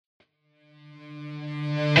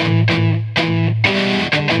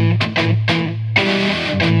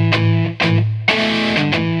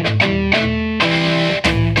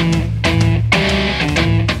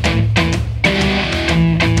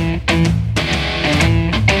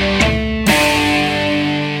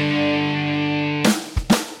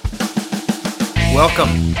Welcome.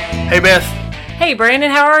 Hey, Beth. Hey,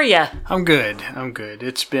 Brandon, how are you? I'm good.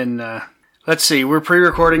 It's been, let's see, we're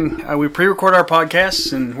pre-recording. We pre-record our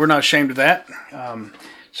podcasts, and we're not ashamed of that.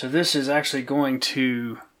 So this is actually It's going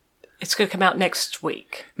to come out next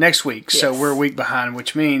week. Next week. Yes. So we're a week behind,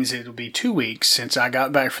 which means it'll be 2 weeks since I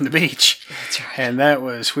got back from the beach. That's right. And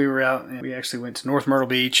we were out, and we actually went to North Myrtle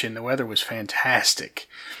Beach, and the weather was fantastic.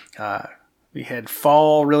 We had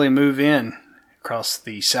fall really move in across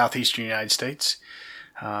the southeastern United States.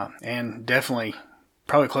 And definitely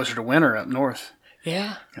probably closer to winter up north.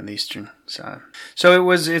 Yeah. On the eastern side.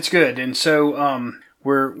 So it's good. And so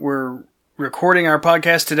we're recording our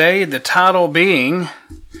podcast today. The title being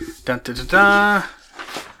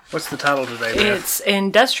What's the title today, Beth? It's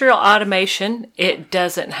Industrial Automation. It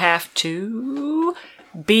doesn't have to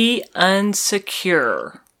be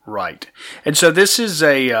unsecure. Right. And so this is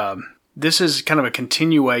kind of a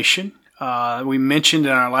continuation. We mentioned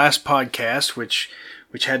in our last podcast, which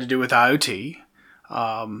had to do with IoT.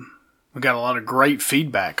 We got a lot of great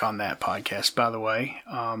feedback on that podcast, by the way.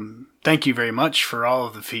 Thank you very much for all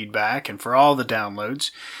of the feedback and for all the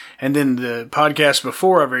downloads. And then the podcast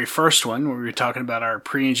before, our very first one, where we were talking about our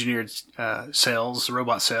pre-engineered cells,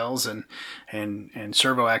 robot cells, and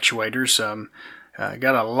servo actuators.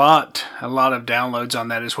 Got a lot of downloads on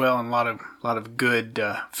that as well, and a lot of good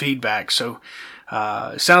feedback. So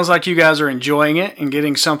sounds like you guys are enjoying it and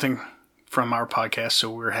getting something from our podcast, so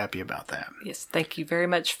we're happy about that. Yes, thank you very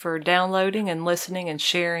much for downloading and listening and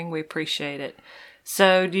sharing. We appreciate it.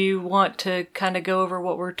 So do you want to kind of go over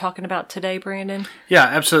what we're talking about today, Brandon? Yeah,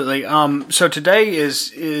 absolutely. So today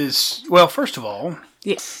is well, first of all,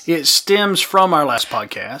 yes, it stems from our last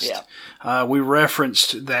podcast. Yeah. We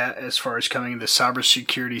referenced that as far as coming the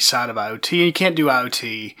cybersecurity side of IoT. You can't do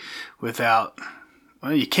IoT without,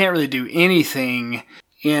 well, you can't really do anything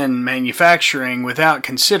in manufacturing without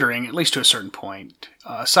considering, at least to a certain point,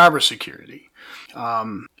 cybersecurity.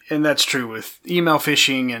 And that's true with email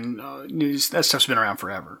phishing and news. That stuff's been around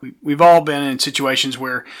forever. We've all been in situations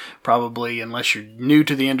where probably, unless you're new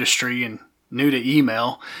to the industry and new to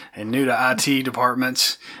email and new to IT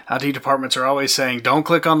departments are always saying, don't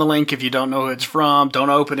click on the link if you don't know who it's from. Don't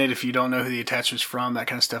open it if you don't know who the attachment's from, that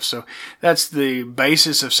kind of stuff. So that's the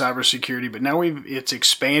basis of cybersecurity. But now it's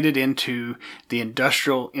expanded into the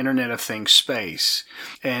industrial Internet of Things space.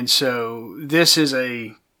 And so this is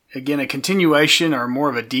again, a continuation or more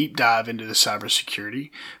of a deep dive into the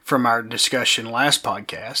cybersecurity from our discussion last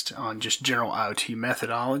podcast on just general IoT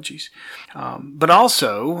methodologies. But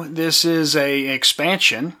also, this is a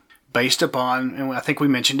expansion based upon, and I think we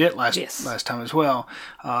mentioned it last time as well,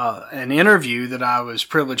 an interview that I was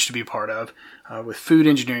privileged to be part of with Food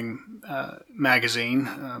Engineering Magazine.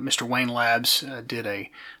 Mr. Wayne Labs did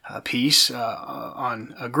a piece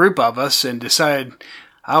on a group of us and decided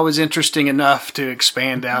I was interesting enough to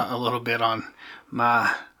expand out a little bit on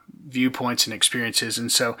my viewpoints and experiences.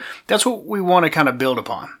 And so that's what we want to kind of build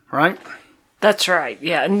upon, right? That's right.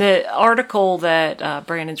 Yeah. And the article that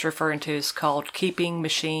Brandon's referring to is called Keeping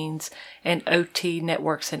Machines and OT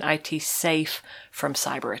Networks and IT Safe from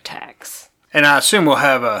Cyber Attacks. And I assume we'll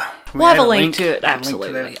have a link to it.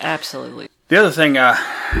 Absolutely. Absolutely. The other thing,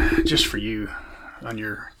 just for you, on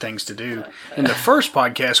your things to do. In the first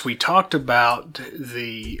podcast, we talked about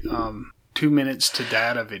the 2 minutes to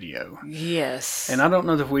data video. Yes. And I don't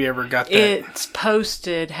know if we ever got that. It's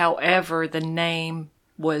posted, however, the name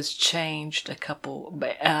was changed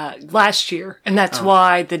last year. And that's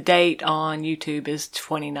why the date on YouTube is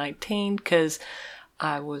 2019, because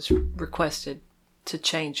I was requested to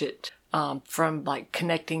change it from like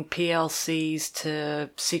connecting PLCs to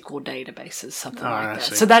SQL databases, something like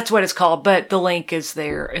that. So that's what it's called, but the link is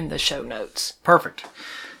there in the show notes. Perfect.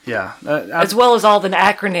 Yeah. As well as all the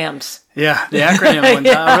acronyms. Yeah, the acronym one.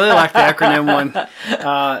 I really like the acronym one.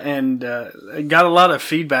 And got a lot of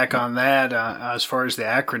feedback on that as far as the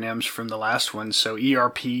acronyms from the last one. So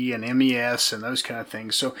ERP and MES and those kind of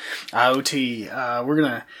things. So IoT,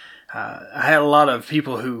 I had a lot of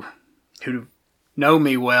people who know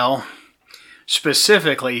me well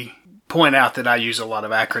specifically point out that I use a lot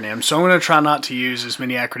of acronyms. So I'm going to try not to use as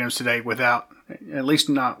many acronyms today at least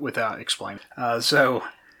not without explaining.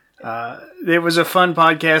 It was a fun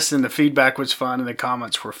podcast, and the feedback was fun, and the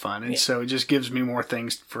comments were fun. And so it just gives me more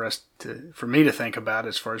things for me to think about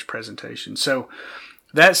as far as presentation. So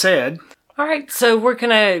that said. All right. So we're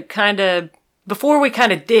going to kind of before we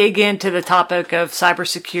kind of dig into the topic of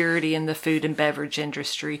cybersecurity in the food and beverage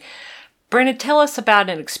industry, Brandon, tell us about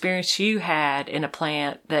an experience you had in a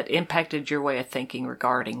plant that impacted your way of thinking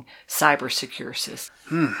regarding cybersecure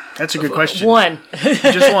systems. That's a good question. One.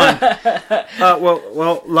 Just one.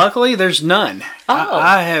 Well, luckily there's none.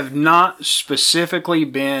 I have not specifically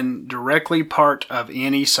been directly part of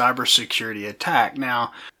any cybersecurity attack.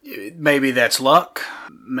 Now, maybe that's luck.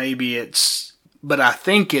 Maybe it's, but I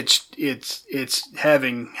think it's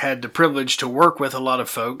having had the privilege to work with a lot of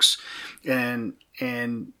folks and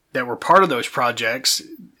that were part of those projects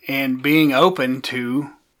and being open to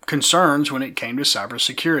concerns when it came to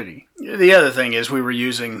cybersecurity. The other thing is we were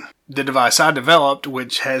using the device I developed,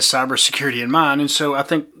 which has cybersecurity in mind, and so I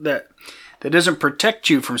think that doesn't protect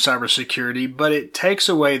you from cybersecurity, but it takes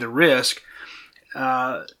away the risk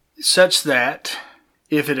such that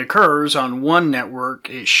if it occurs on one network,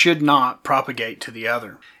 it should not propagate to the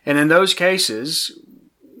other. And in those cases,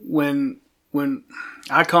 when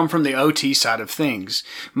I come from the OT side of things,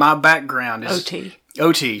 my background is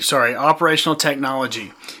operational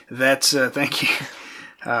technology. That's thank you.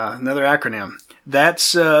 Another acronym.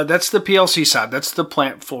 That's the PLC side. That's the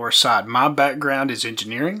plant floor side. My background is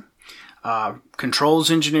engineering,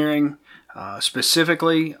 controls engineering,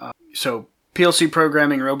 specifically. So PLC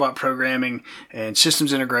programming, robot programming, and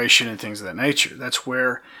systems integration and things of that nature. That's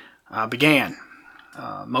where I began.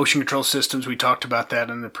 Motion control systems, we talked about that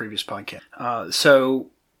in the previous podcast. So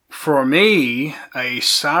for me, a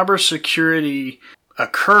cybersecurity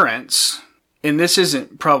occurrence, and this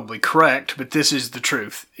isn't probably correct, but this is the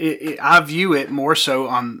truth. I view it more so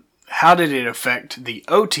on how did it affect the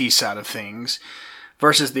OT side of things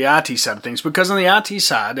versus the IT side of things. Because on the IT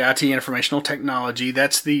side, the IT informational technology,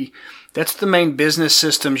 that's the main business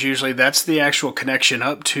systems usually. That's the actual connection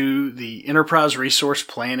up to the enterprise resource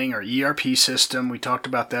planning or ERP system. We talked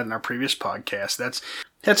about that in our previous podcast.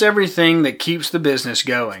 That's everything that keeps the business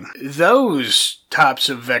going. Those types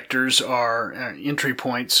of vectors are entry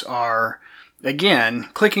points are, again,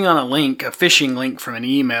 clicking on a link, a phishing link from an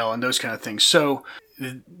email and those kind of things. So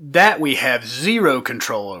that we have zero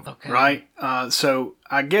control over, right? So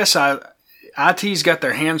I guess IT's got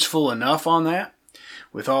their hands full enough on that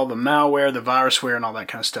with all the malware, the virusware, and all that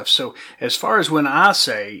kind of stuff. So as far as when I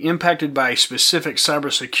say impacted by a specific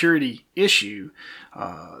cybersecurity issue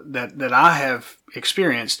that I have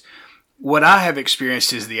experienced, what I have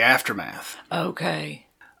experienced is the aftermath. Okay.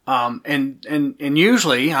 And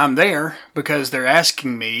usually I'm there because they're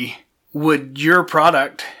asking me, would your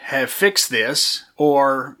product have fixed this?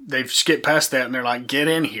 Or they've skipped past that and they're like, get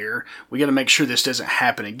in here. We got to make sure this doesn't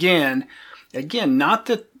happen again. Again, not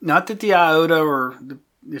that the IOTA or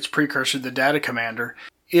its precursor, the Data Commander,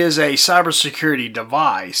 is a cybersecurity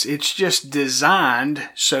device. It's just designed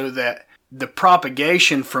so that the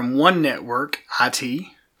propagation from one network, IT,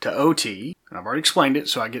 to OT, and I've already explained it,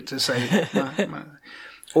 so I get to say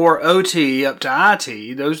or OT up to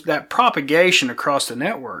IT, that propagation across the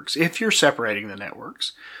networks, if you're separating the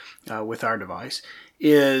networks with our device,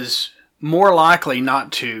 is more likely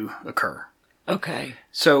not to occur. Okay.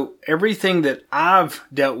 So everything that I've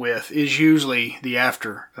dealt with is usually the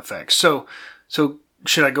after effects. So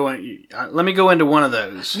should I go in? Let me go into one of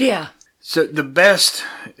those. Yeah. So the best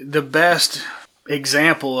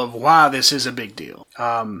example of why this is a big deal.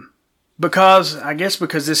 Because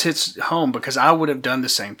this hits home, because I would have done the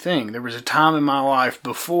same thing. There was a time in my life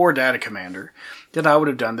before Data Commander that I would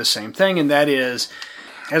have done the same thing, and that is,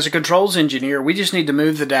 as a controls engineer, we just need to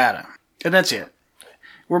move the data, and that's it.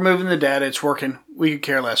 We're moving the data, it's working, we could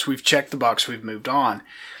care less. We've checked the box, we've moved on.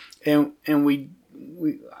 And we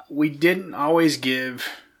didn't always give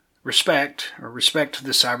respect to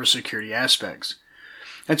the cybersecurity aspects.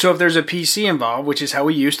 And so if there's a PC involved, which is how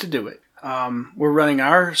we used to do it, we're running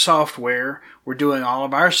our software, we're doing all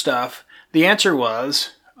of our stuff. The answer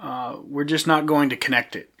was, we're just not going to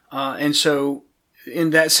connect it. And so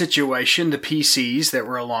in that situation, the PCs that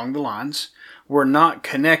were along the lines were not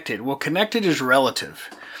connected. Well, connected is relative.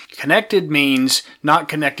 Connected means not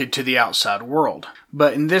connected to the outside world.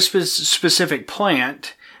 But in this specific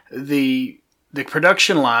plant, the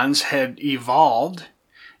production lines had evolved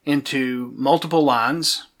into multiple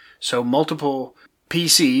lines, so multiple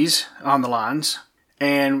PCs on the lines,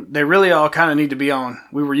 and they really all kind of need to be on.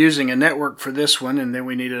 We were using a network for this one, and then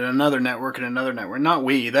we needed another network and another network. Not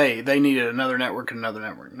we, they needed another network and another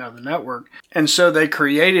network, another network. And so they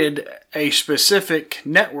created a specific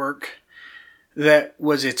network that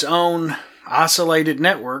was its own isolated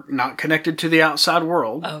network, not connected to the outside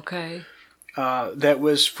world. Okay. That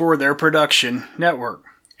was for their production network.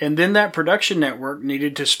 And then that production network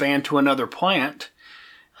needed to span to another plant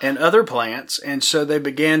and other plants. And so they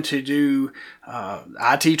began to do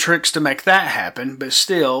IT tricks to make that happen. But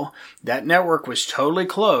still, that network was totally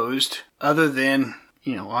closed other than,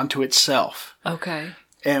 onto itself. Okay.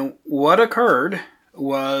 And what occurred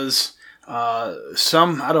was I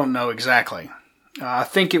don't know exactly. I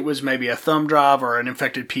think it was maybe a thumb drive or an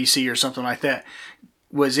infected PC or something like that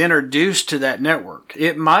was introduced to that network.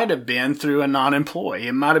 It might have been through a non-employee.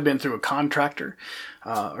 It might have been through a contractor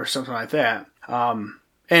or something like that. And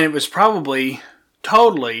it was probably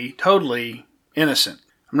totally innocent.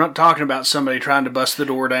 I'm not talking about somebody trying to bust the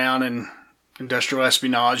door down and industrial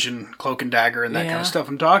espionage and cloak and dagger and that kind of stuff.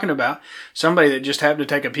 I'm talking about somebody that just happened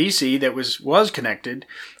to take a PC that was connected,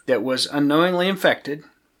 that was unknowingly infected,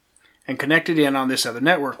 and connected in on this other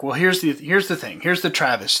network. Well, here's the thing. Here's the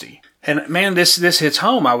travesty. And man, this hits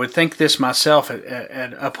home. I would think this myself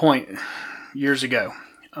at a point years ago.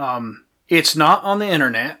 It's not on the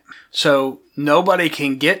internet, so nobody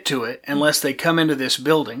can get to it unless they come into this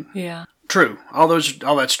building. Yeah. True. All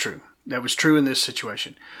that's true. That was true in this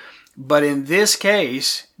situation. But in this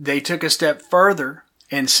case, they took a step further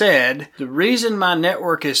and said, the reason my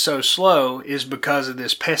network is so slow is because of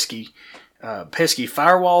this pesky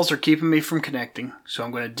firewalls are keeping me from connecting, so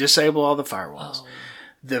I'm going to disable all the firewalls. Oh.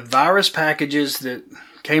 The virus packages that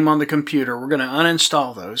came on the computer, we're going to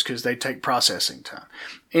uninstall those because they take processing time.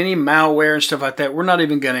 Any malware and stuff like that, we're not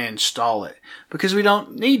even going to install it because we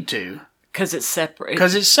don't need to. Because it's separate.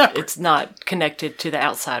 It's not connected to the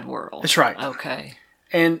outside world. That's right. Okay.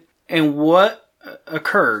 And what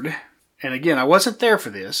occurred, and again, I wasn't there for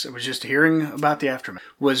this, I was just hearing about the aftermath,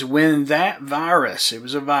 was when that virus, it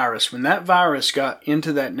was a virus, when that virus got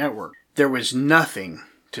into that network, there was nothing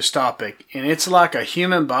to stop it. And it's like a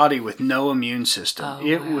human body with no immune system. Oh,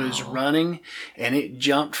 it was running, and it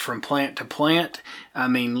jumped from plant to plant. I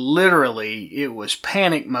mean, literally, it was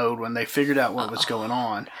panic mode when they figured out what was going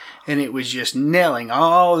on. And it was just nailing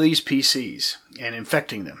all these PCs and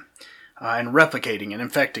infecting them. And replicating and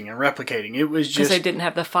infecting and replicating. It was just... Because they didn't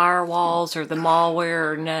have the firewalls or the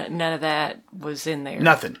malware or none of that was in there.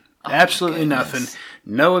 Nothing. Absolutely nothing.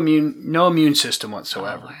 No immune system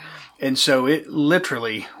whatsoever. Oh, wow. And so it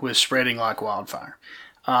literally was spreading like wildfire.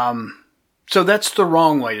 So that's the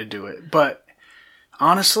wrong way to do it. But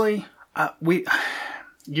honestly,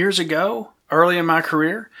 years ago, early in my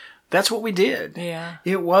career, that's what we did. Yeah.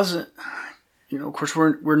 It wasn't... of course,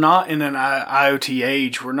 we're not in an IoT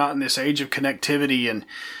age. We're not in this age of connectivity and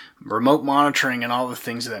remote monitoring and all the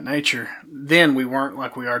things of that nature. Then we weren't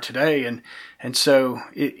like we are today. And so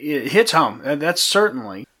it hits home. That's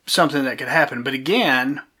certainly something that could happen. But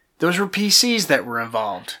again, those were PCs that were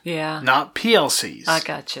involved. Yeah. Not PLCs. I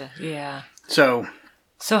gotcha. Yeah.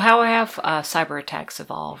 So how have cyber attacks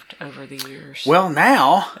evolved over the years? Well,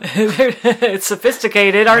 now... it's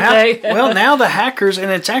sophisticated, aren't they? Well, now the hackers,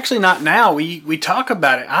 and it's actually not now. We talk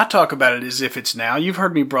about it. I talk about it as if it's now. You've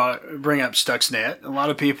heard me bring up Stuxnet. A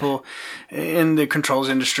lot of people in the controls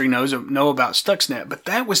industry know about Stuxnet, but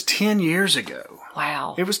that was 10 years ago.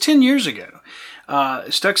 Wow. It was 10 years ago.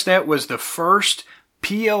 Stuxnet was the first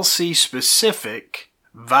PLC-specific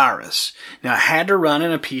virus. Now, it had to run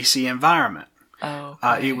in a PC environment. Oh,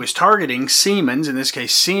 okay. It was targeting Siemens, in this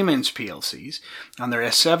case Siemens PLCs, on their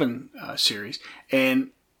S7 series. And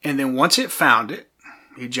then once it found it,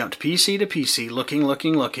 it jumped PC to PC,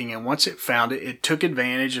 looking. And once it found it, it took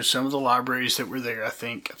advantage of some of the libraries that were there, I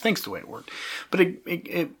think's the way it worked. But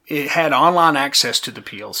it had online access to the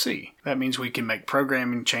PLC. That means we can make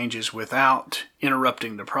programming changes without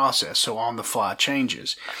interrupting the process, so on-the-fly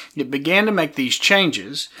changes. It began to make these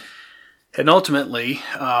changes, and ultimately...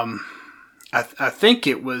 I think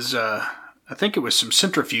it was some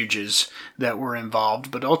centrifuges that were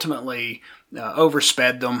involved, but ultimately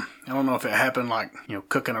oversped them. I don't know if it happened like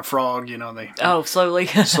cooking a frog.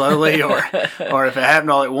 Slowly, or if it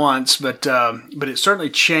happened all at once. But it certainly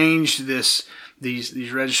changed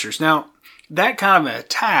these registers. Now that kind of an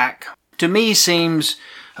attack to me seems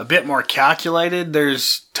a bit more calculated.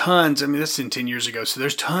 There's tons. I mean, this is 10 years ago, so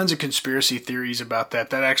there's tons of conspiracy theories about that.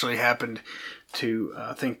 That actually happened to,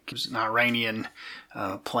 I think it was an Iranian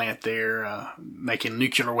plant there making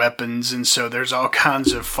nuclear weapons. And so there's all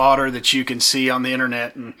kinds of fodder that you can see on the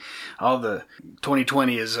internet. And all the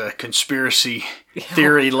 2020 is a conspiracy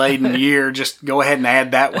theory-laden year. Just go ahead and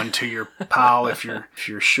add that one to your pile if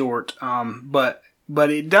you're short. But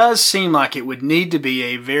it does seem like it would need to be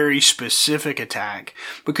a very specific attack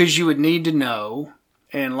because you would need to know,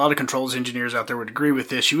 and a lot of controls engineers out there would agree with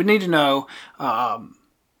this, you would need to know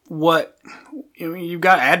you've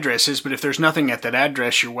got addresses, but if there's nothing at that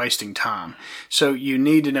address, you're wasting time. So you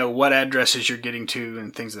need to know what addresses you're getting to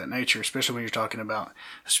and things of that nature, especially when you're talking about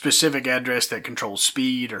a specific address that controls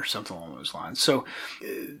speed or something along those lines. So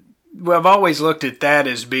I've always looked at that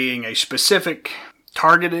as being a specific,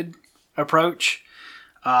 targeted approach.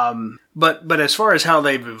 But as far as how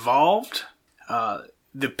they've evolved,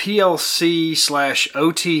 the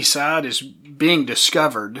PLC/OT side is being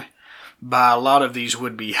discovered by a lot of these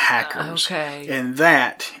would-be hackers. Okay. And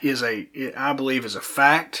that is I believe is a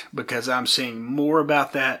fact, because I'm seeing more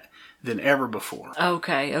about that than ever before.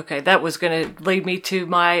 Okay. That was going to lead me to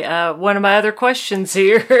my one of my other questions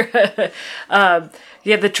here.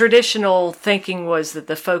 The traditional thinking was that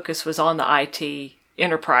the focus was on the IT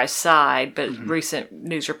enterprise side, but recent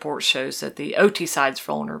news report shows that the OT side's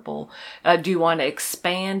vulnerable. Do you want to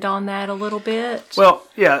expand on that a little bit? Well,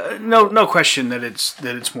 yeah, no question that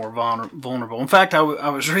it's more vulnerable. In fact, I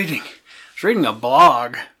was reading a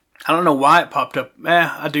blog. I don't know why it popped up.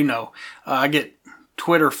 I do know. I get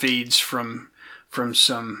Twitter feeds from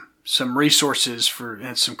some resources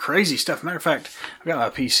and some crazy stuff. Matter of fact, I've got my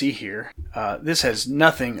PC here. This has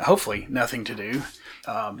hopefully nothing to do,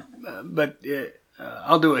 but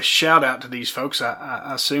I'll do a shout out to these folks.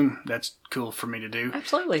 I assume that's cool for me to do.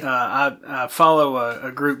 Absolutely. I follow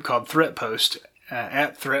a group called ThreatPost,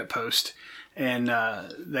 at ThreatPost, and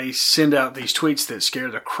they send out these tweets that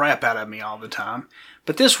scare the crap out of me all the time.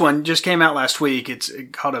 But this one just came out last week. It's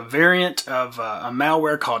called a variant of a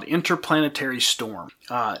malware called Interplanetary Storm.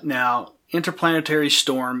 Now, Interplanetary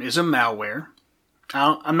Storm is a malware.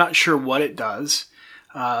 I'm not sure what it does.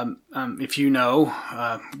 If you know,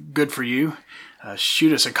 good for you.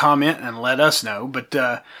 Shoot us a comment and let us know. But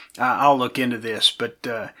I'll look into this. But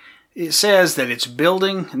it says that it's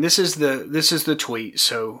building, and this is the tweet.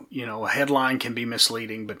 So a headline can be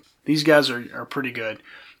misleading, but these guys are pretty good.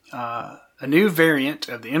 A new variant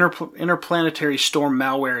of the Interplanetary Storm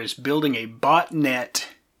malware is building a botnet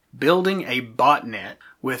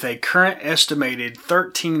with a current estimated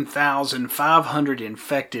 13,500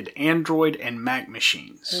 infected Android and Mac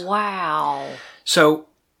machines. Wow. So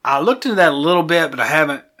I looked into that a little bit, but I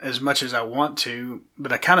haven't as much as I want to,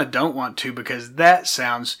 but I kind of don't want to, because that's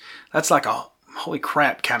like a holy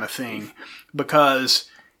crap kind of thing. Because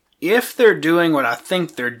if they're doing what I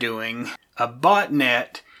think they're doing, a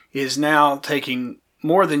botnet is now taking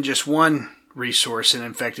more than just one resource and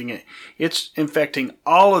infecting it. It's infecting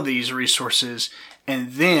all of these resources,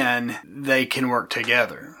 and then they can work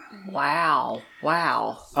together. Wow.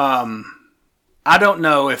 I don't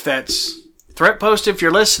know if that's ThreatPost. If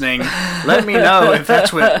you're listening, let me know if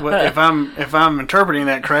that's if I'm interpreting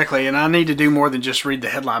that correctly, and I need to do more than just read the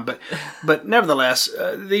headline. But nevertheless,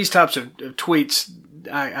 these types of tweets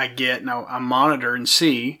I get and I monitor and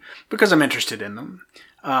see because I'm interested in them.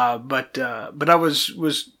 But I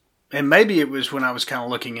was, and maybe it was when I was kind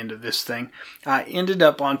of looking into this thing, I ended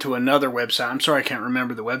up onto another website. I'm sorry I can't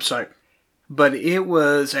remember the website, but it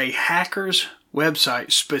was a hacker's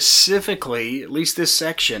website specifically, at least this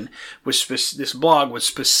section, this blog was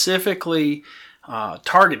specifically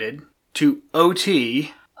targeted to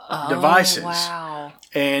OT devices. Wow.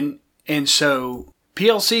 And so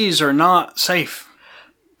PLCs are not safe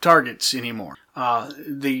targets anymore.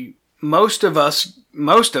 Most of us,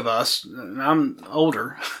 and I'm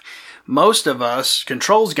older, most of us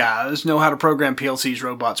controls guys know how to program PLCs,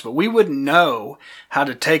 robots, but we wouldn't know how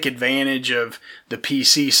to take advantage of the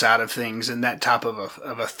PC side of things and that type of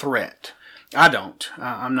a threat. I don't.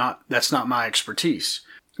 That's not my expertise.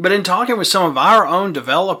 But in talking with some of our own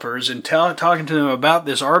developers and talking to them about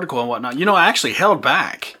this article and whatnot, I actually held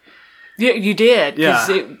back. Yeah, you did.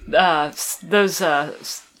 Yeah. Those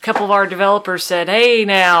couple of our developers said, "Hey,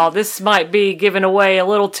 now this might be giving away a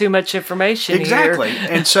little too much information." Exactly. Here.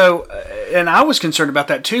 And so, and I was concerned about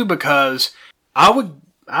that too, because I would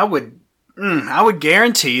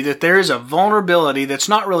guarantee that there is a vulnerability that's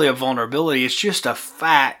not really a vulnerability. It's just a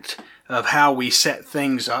fact of how we set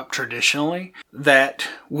things up traditionally, that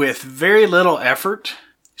with very little effort,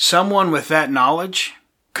 someone with that knowledge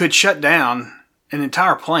could shut down an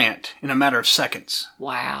entire plant in a matter of seconds.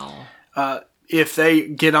 Wow. If they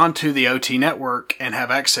get onto the OT network and have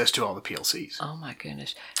access to all the PLCs. Oh my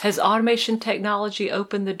goodness. Has automation technology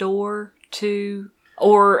opened the door to,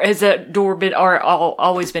 or has that door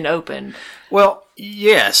always been open? Well,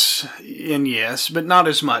 yes, but not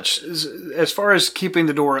as much. As far as keeping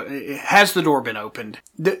the door, has the door been opened?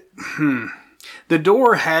 The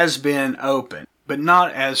door has been open, but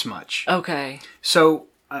not as much. Okay. So,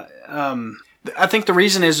 I think the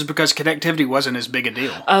reason is because connectivity wasn't as big a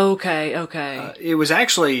deal. Okay. It was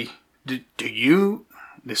actually, do you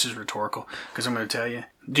this is rhetorical because I'm going to tell you.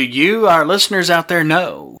 Do you, our listeners out there,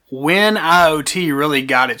 know when IoT really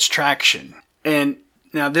got its traction? And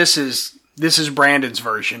now this is Brandon's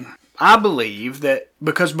version. I believe that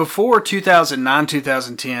because before 2009,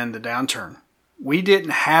 2010, the downturn, we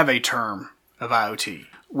didn't have a term of IoT.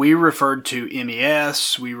 We referred to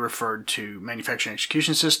MES, we referred to manufacturing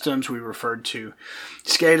execution systems, we referred to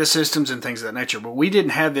SCADA systems and things of that nature, but we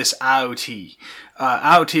didn't have this IoT.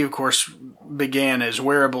 IoT, of course, began as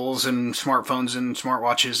wearables and smartphones and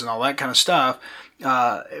smartwatches and all that kind of stuff,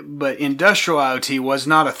 but industrial IoT was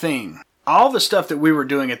not a thing. All the stuff that we were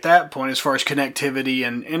doing at that point as far as connectivity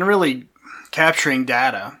and really capturing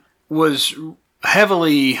data was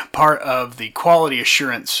heavily part of the quality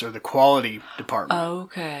assurance or the quality department.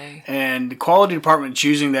 Okay. And the quality department's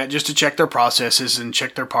using that just to check their processes and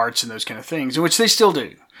check their parts and those kind of things, which they still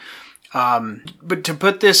do. But to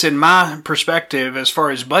put this in my perspective, as far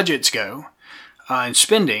as budgets go and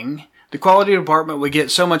spending, the quality department would get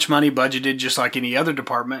so much money budgeted just like any other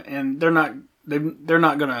department, and they're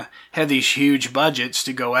not going to have these huge budgets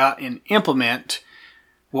to go out and implement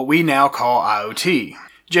what we now call IoT,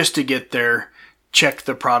 just to get their check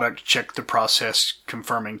the product, check the process,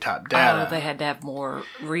 confirming type data. Oh, they had to have more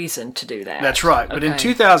reason to do that. That's right. But in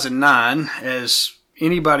 2009, as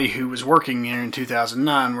anybody who was working here in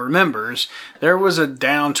 2009 remembers, there was a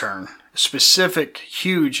downturn, a specific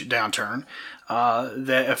huge downturn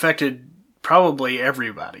that affected probably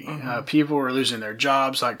everybody. Mm-hmm. People were losing their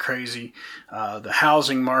jobs like crazy. The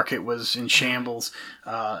housing market was in shambles.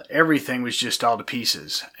 Everything was just all to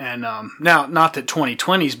pieces. And now, not that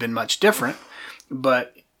 2020 has been much different,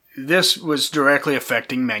 but this was directly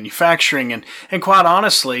affecting manufacturing. And quite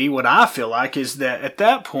honestly, what I feel like is that at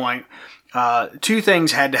that point, two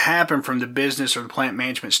things had to happen from the business or the plant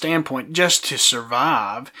management standpoint just to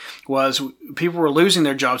survive. Was people were losing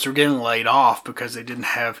their jobs, they were getting laid off because they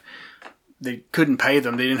couldn't pay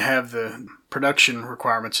them. They didn't have the production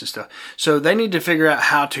requirements and stuff. So they need to figure out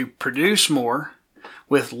how to produce more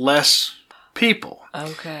with less people.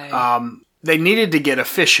 Okay. They needed to get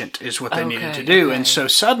efficient is what they needed to do. Okay. And so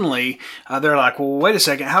suddenly they're like, well, wait a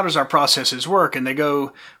second, how does our processes work? And they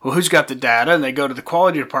go, well, who's got the data? And they go to the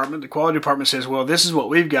quality department. The quality department says, well, this is what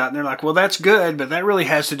we've got. And they're like, well, that's good, but that really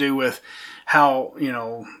has to do with how,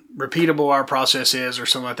 repeatable our process is or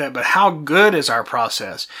something like that. But how good is our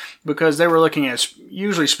process? Because they were looking at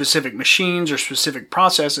usually specific machines or specific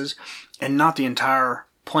processes and not the entire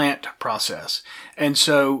plant process. And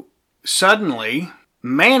so suddenly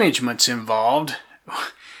management's involved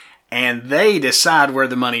and they decide where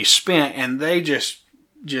the money's spent, and they just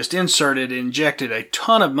injected a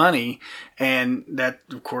ton of money. And that,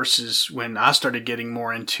 of course, is when I started getting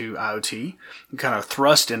more into IoT and kind of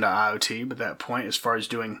thrust into IoT at that point as far as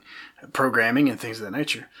doing programming and things of that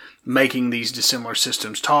nature, making these dissimilar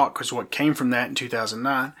systems talk, because what came from that in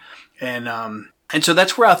 2009. And so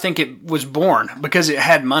that's where I think it was born, because it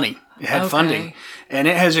had money, it had funding, and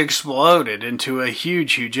it has exploded into a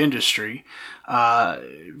huge, huge industry,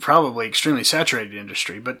 probably extremely saturated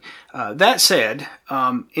industry. But that said,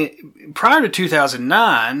 prior to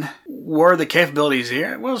 2009, were the capabilities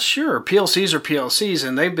here? Well, sure, PLCs are PLCs,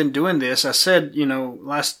 and they've been doing this. I said, in the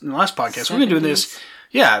last podcast, 70s. We've been doing this.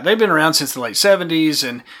 Yeah, they've been around since the late 70s,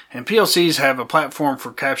 and PLCs have a platform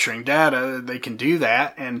for capturing data. They can do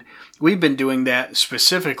that, and we've been doing that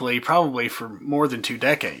specifically probably for more than 2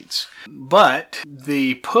 decades. But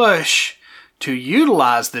the push to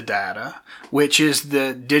utilize the data, which is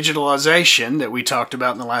the digitalization that we talked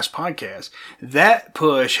about in the last podcast, that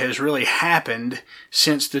push has really happened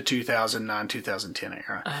since the 2009-2010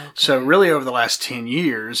 era. Okay. So really over the last 10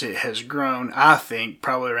 years, it has grown. I think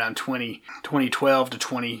probably around 2012 to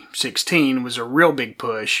 2016 was a real big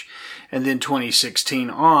push. And then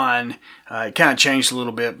 2016 on, it kind of changed a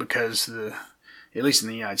little bit because at least in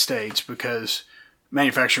the United States, because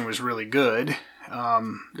manufacturing was really good.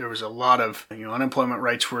 There was a lot of, unemployment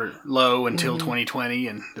rates were low until 2020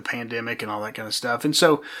 and the pandemic and all that kind of stuff. And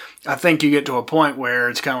so I think you get to a point where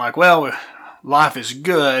it's kind of like, well, life is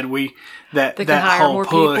good. That whole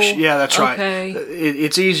push. People? Yeah, that's right.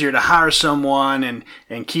 It's easier to hire someone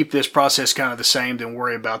and keep this process kind of the same than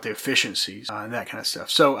worry about the efficiencies and that kind of stuff.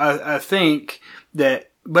 So I think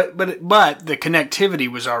that, but the connectivity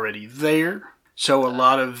was already there. So a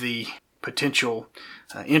lot of the potential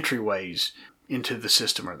entryways into the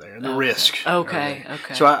system are there. The risks. Okay.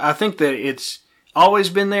 So I think that it's always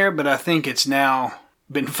been there, but I think it's now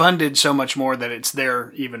been funded so much more that it's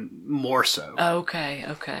there even more so.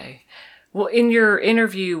 Okay. Well, in your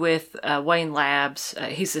interview with Wayne Labs,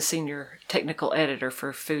 he's the senior technical editor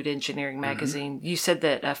for Food Engineering Magazine, you said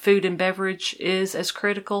that food and beverage is as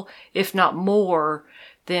critical, if not more,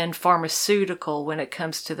 than pharmaceutical when it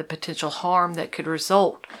comes to the potential harm that could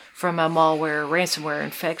result from a malware or ransomware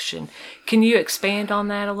infection. Can you expand on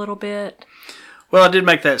that a little bit? Well, I did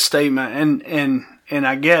make that statement, and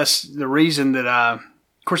I guess the reason that of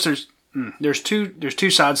course, there's two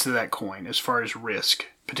sides to that coin as far as risk,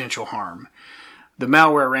 potential harm. The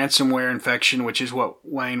malware ransomware infection, which is what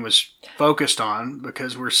Wayne was focused on,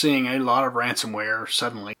 because we're seeing a lot of ransomware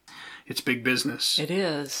suddenly. It's big business. It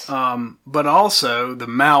is. But also the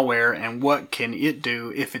malware and what can it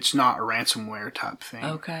do if it's not a ransomware type thing.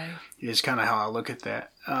 Okay. Is kind of how I look at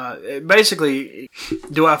that. Basically,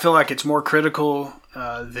 do I feel like it's more critical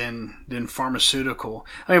than pharmaceutical?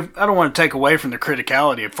 I mean, I don't want to take away from the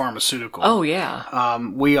criticality of pharmaceutical. Oh, yeah.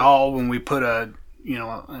 We all, when we put an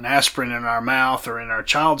aspirin in our mouth or in our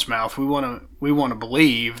child's mouth, we want to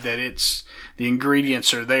believe that the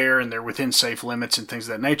ingredients are there and they're within safe limits and things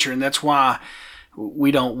of that nature. And that's why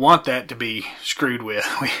we don't want that to be screwed with.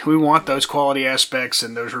 We want those quality aspects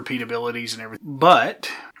and those repeatabilities and everything.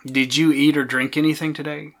 But did you eat or drink anything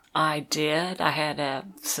today? I did. I had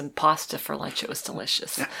some pasta for lunch. It was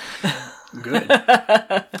delicious. Good.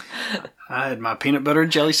 I had my peanut butter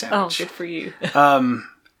and jelly sandwich. Oh, good for you.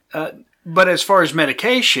 But as far as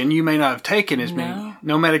medication, you may not have taken as many.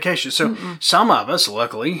 No medication. So some of us,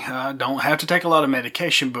 luckily, don't have to take a lot of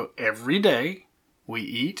medication, but every day we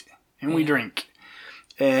eat and we drink.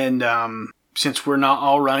 And since we're not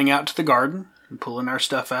all running out to the garden and pulling our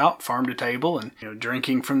stuff out, farm to table, and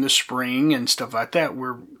drinking from the spring and stuff like that,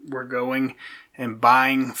 we're going and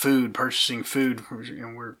buying food, purchasing food,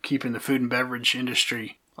 and we're keeping the food and beverage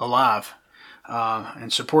industry alive.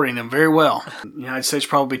 And supporting them very well. The United States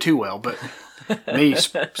probably too well, but me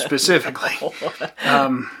specifically.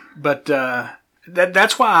 But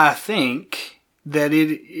that's why I think that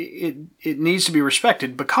it needs to be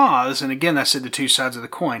respected because, and again, I said the two sides of the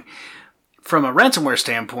coin. From a ransomware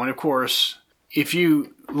standpoint, of course, if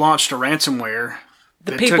you launched a ransomware,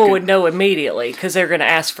 the people would know immediately because they're going to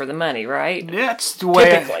ask for the money, right? That's the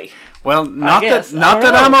way. Typically. Well, not that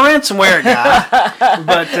I'm a ransomware guy,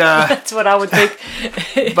 but that's what I would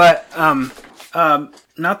think. But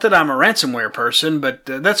not that I'm a ransomware person, but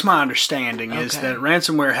that's my understanding is that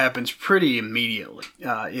ransomware happens pretty immediately.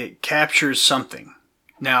 It captures something.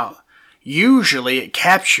 Now, usually it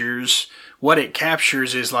captures what it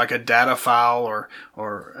captures is like a data file or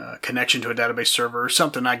a connection to a database server or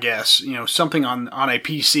something. I guess something on a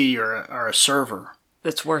PC or a server.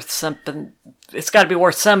 That's worth something. It's got to be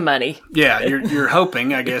worth some money. Yeah, you're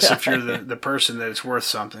hoping, I guess, if you're the person that it's worth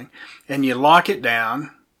something. And you lock it down.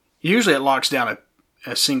 Usually it locks down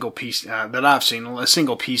a single piece that I've seen, a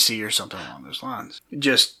single PC or something along those lines. It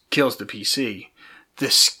just kills the PC. The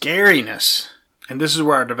scariness, and this is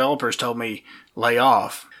where our developers told me lay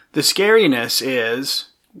off. The scariness is,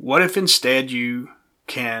 what if instead you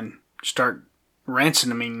can start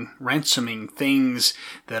ransoming things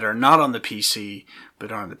that are not on the PC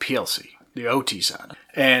but on the PLC, the OT side.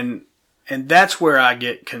 And that's where I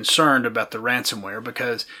get concerned about the ransomware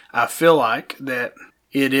because I feel like that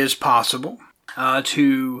it is possible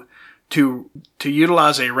to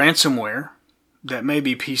utilize a ransomware that may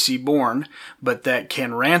be PC born but that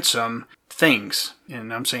can ransom things.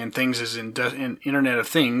 And I'm saying things as in Internet of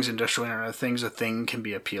Things, Industrial Internet of Things. A thing can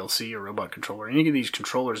be a PLC, a robot controller, any of these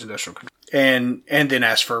controllers, industrial controllers. And then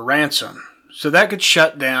ask for a ransom. So that could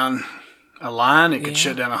shut down a line. It could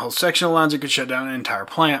shut down a whole section of lines. It could shut down an entire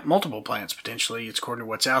plant, multiple plants potentially. It's according to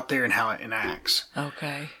what's out there and how it enacts.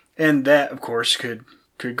 Okay. And that, of course, could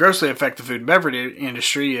grossly affect the food and beverage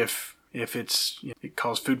industry if it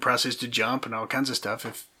caused food prices to jump and all kinds of stuff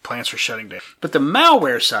if plants are shutting down. But the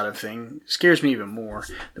malware side of things scares me even more.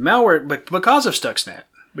 The malware, but because of Stuxnet.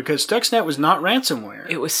 Because Stuxnet was not ransomware.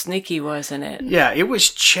 It was sneaky, wasn't it? Yeah, it was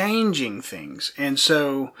changing things. And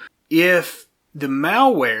so if the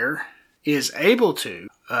malware is able to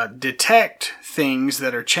detect things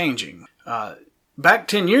that are changing. Back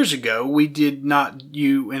 10 years ago, we did not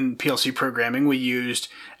in PLC programming, we used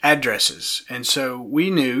addresses. And so we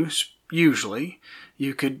knew, usually,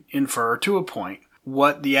 you could infer to a point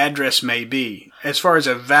what the address may be as far as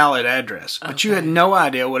a valid address. But you had no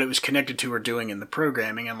idea what it was connected to or doing in the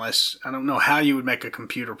programming unless, I don't know how you would make a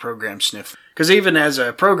computer program sniff. Because even as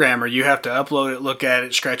a programmer, you have to upload it, look at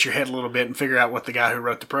it, scratch your head a little bit, and figure out what the guy who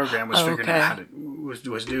wrote the program was figuring out how to,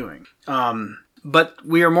 was doing. But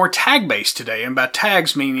we are more tag-based today, and by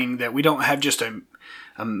tags meaning that we don't have just a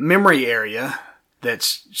memory area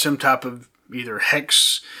that's some type of either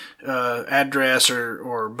hex address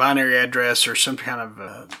or binary address or some kind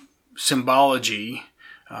of symbology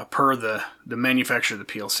per the manufacturer of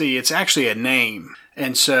the PLC. It's actually a name.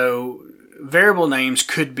 And so variable names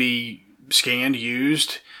could be scanned,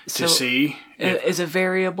 used to see. Is a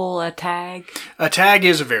variable a tag? A tag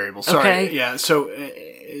is a variable. Sorry. Okay. Yeah. So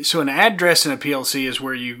an address in a PLC is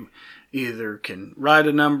where you either can write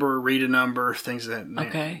a number, read a number, things of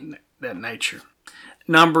that nature.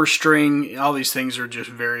 Number, string, all these things are just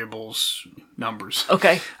variables, numbers.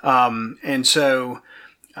 Okay. And so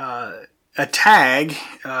a tag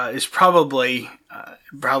is probably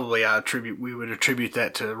we would attribute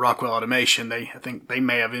that to Rockwell Automation. I think they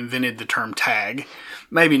may have invented the term tag.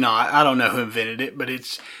 Maybe not. I don't know who invented it, but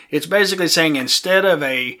it's basically saying instead of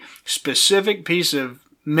a specific piece of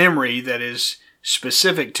memory that is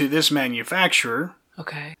specific to this manufacturer,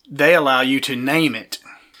 okay, they allow you to name it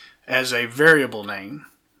as a variable name,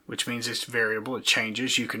 which means it's variable. It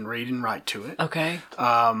changes. You can read and write to it. Okay.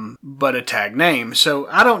 But a tag name. So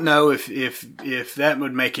I don't know if that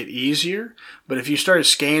would make it easier, but if you started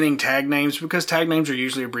scanning tag names, because tag names are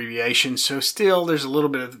usually abbreviations, so still there's a little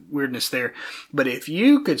bit of weirdness there. But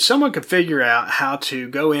if someone could figure out how to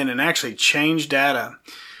go in and actually change data,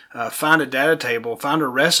 find a data table, find a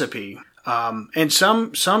recipe, and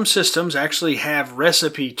some systems actually have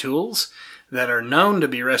recipe tools that are known to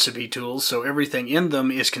be recipe tools, so everything in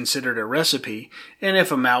them is considered a recipe. And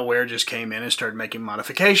if a malware just came in and started making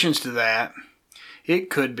modifications to that, it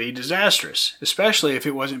could be disastrous, especially if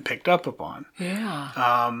it wasn't picked up upon.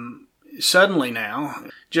 Yeah. Suddenly now,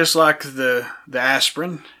 just like the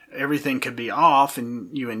aspirin, everything could be off and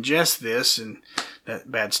you ingest this and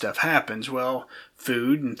that bad stuff happens. Well,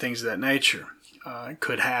 food and things of that nature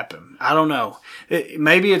could happen. I don't know.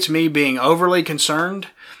 Maybe it's me being overly concerned,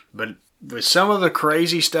 but with some of the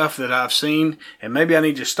crazy stuff that I've seen, and maybe I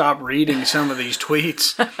need to stop reading some of these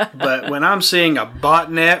tweets, but when I'm seeing a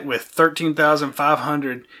botnet with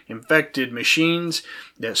 13,500 infected machines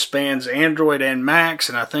that spans Android and Macs,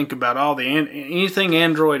 and I think about anything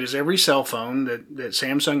Android is every cell phone that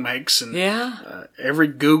Samsung makes, and every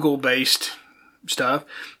Google-based stuff,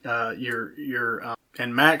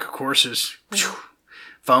 and Mac, of course, is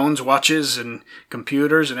phones, watches, and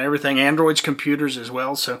computers, and everything. Android's computers as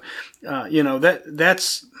well. So,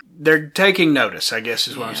 that's they're taking notice, I guess,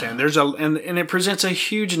 is what I'm saying. There's and it presents a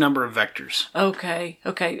huge number of vectors. Okay.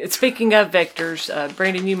 Speaking of vectors,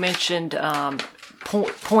 Brandon, you mentioned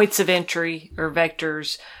points of entry or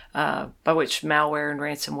vectors by which malware and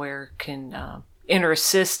ransomware can enter a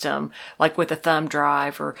system, like with a thumb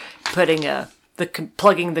drive or putting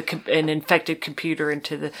plugging an infected computer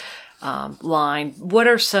into the line. What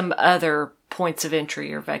are some other points of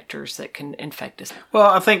entry or vectors that can infect us? Well,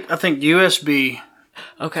 I think USB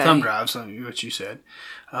thumb drives, what you said,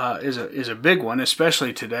 is a big one,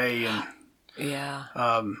 especially today.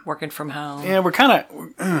 And working from home. Yeah, we're kind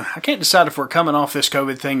of. I can't decide if we're coming off this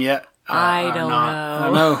COVID thing yet. I don't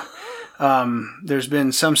know. I know there's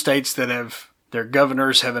been some states that their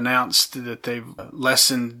governors have announced that they've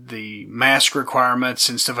lessened the mask requirements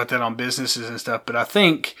and stuff like that on businesses and stuff. But I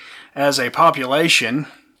think as a population,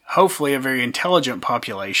 hopefully a very intelligent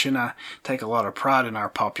population, I take a lot of pride in our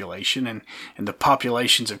population and the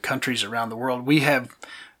populations of countries around the world. We have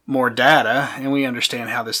more data and we understand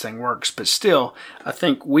how this thing works. But still, I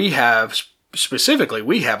think we have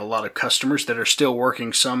a lot of customers that are still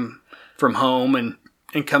working some from home and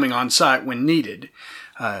coming on site when needed.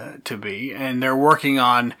 To be, and they're working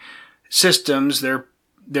on systems,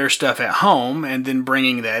 their stuff at home, and then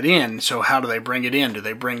bringing that in. So how do they bring it in? Do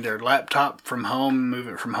they bring their laptop from home and move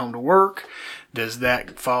it from home to work? Does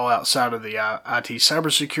that fall outside of the IT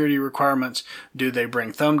cybersecurity requirements? Do they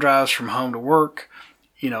bring thumb drives from home to work?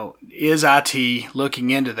 Is IT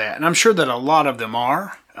looking into that? And I'm sure that a lot of them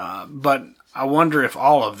are, but I wonder if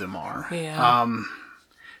all of them are. Yeah.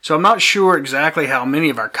 So I'm not sure exactly how many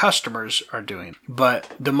of our customers are doing,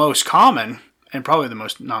 but the most common, and probably the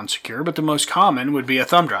most non-secure, but the most common would be a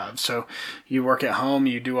thumb drive. So you work at home,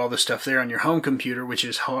 you do all the stuff there on your home computer, which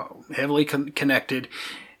is heavily connected.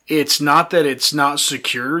 It's not that it's not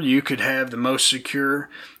secure. You could have the most secure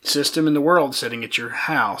system in the world sitting at your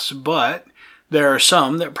house, but there are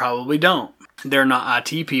some that probably don't. They're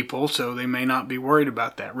not IT people, so they may not be worried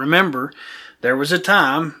about that. Remember, there was a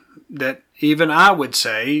time that even I would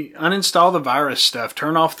say, uninstall the virus stuff,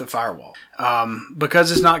 turn off the firewall,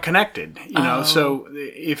 because it's not connected. So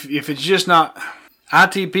if it's just not,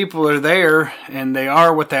 IT people are there and they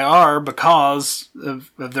are what they are because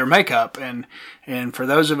of their makeup. And for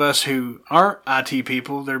those of us who aren't IT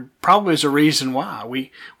people, there probably is a reason why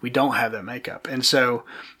we don't have that makeup. And so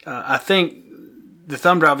I think the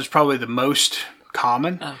thumb drive is probably the most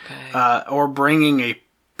common. Okay. Or bringing a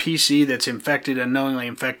PC that's infected, unknowingly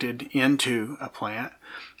infected, into a plant.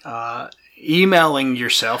 Emailing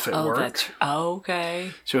yourself at work. Okay.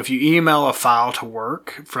 So if you email a file to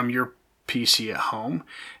work from your PC at home.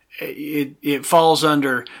 It falls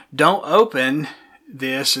under don't open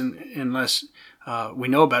this unless we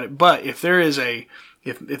know about it. But if there is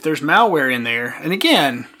if there's malware in there, and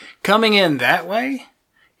again, coming in that way,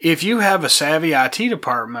 if you have a savvy IT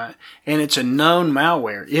department and it's a known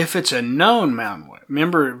malware,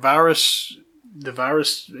 remember the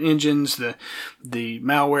virus engines, the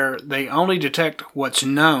malware, they only detect what's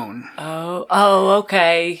known. Oh,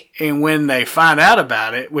 okay. And when they find out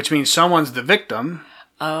about it, which means someone's the victim,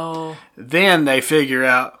 then they figure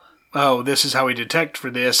out, this is how we detect for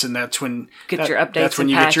this, and that's when get your updates. That's when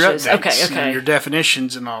you patches. get your updates, okay. Your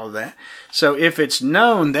definitions and all of that. So if it's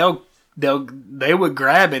known, they would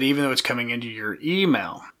grab it even though it's coming into your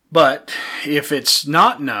email. But if it's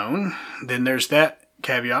not known, then there's that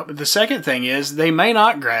caveat. But the second thing is they may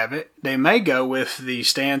not grab it. They may go with the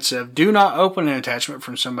stance of do not open an attachment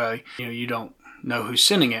from somebody you don't know who's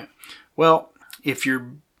sending it. Well, if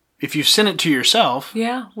you send it to yourself,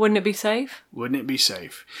 wouldn't it be safe? Wouldn't it be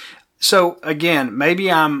safe? So again,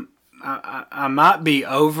 maybe I might be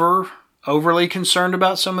overly concerned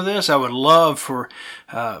about some of this. I would love for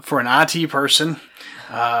an IT person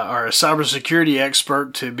or a cybersecurity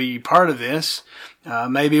expert to be part of this.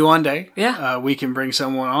 Maybe one day we can bring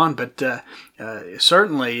someone on. But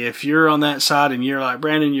certainly if you're on that side and you're like,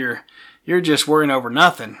 Brandon, you're just worrying over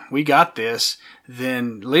nothing, we got this,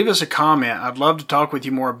 then leave us a comment. I'd love to talk with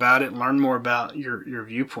you more about it and learn more about your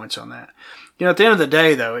viewpoints on that. At the end of the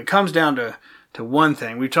day, though, it comes down to one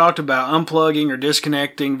thing. We've talked about unplugging or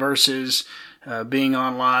disconnecting versus being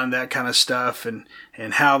online, that kind of stuff, and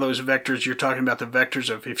how those vectors, you're talking about the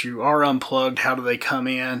vectors of if you are unplugged, how do they come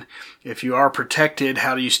in? If you are protected,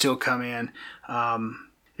 how do you still come in?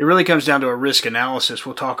 It really comes down to a risk analysis.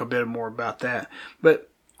 We'll talk a bit more about that. But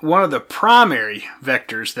one of the primary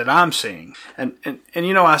vectors that I'm seeing, and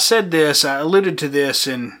I said this, I alluded to this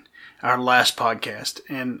in our last podcast,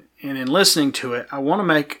 and in listening to it, I want to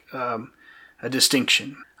make a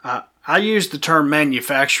distinction. I use the term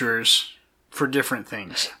manufacturers for different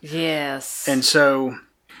things. Yes. And so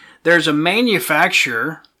there's a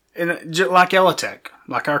manufacturer, like Elitech,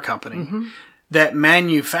 like our company, that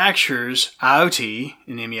manufactures IoT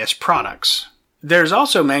and MES products. There's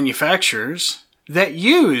also manufacturers that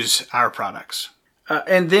use our products.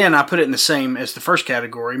 And then I put it in the same as the first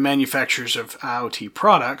category, manufacturers of IoT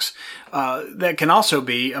products that can also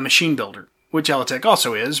be a machine builder, which Elitech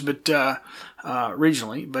also is, but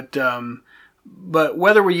regionally. But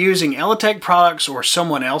whether we're using Elitech products or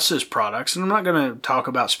someone else's products, and I'm not going to talk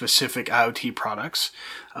about specific IoT products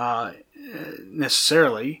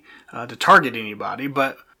necessarily to target anybody,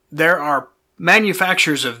 but there are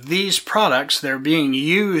manufacturers of these products that are being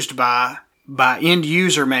used by end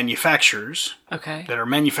user manufacturers that are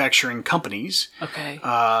manufacturing companies.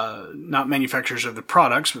 Not manufacturers of the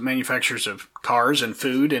products, but manufacturers of cars and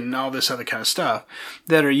food and all this other kind of stuff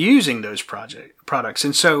that are using those products.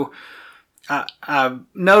 And so I've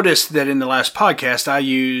noticed that in the last podcast I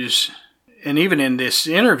use, and even in this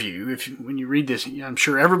interview, when you read this, I'm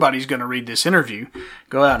sure everybody's going to read this interview.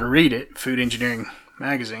 Go out and read it, Food Engineering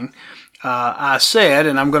Magazine. I said,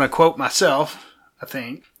 and I'm going to quote myself, I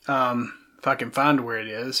think, if I can find where it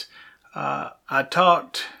is. I'm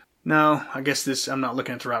not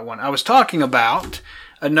looking at the right one. I was talking about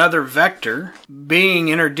another vector being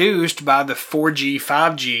introduced by the 4G,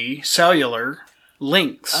 5G cellular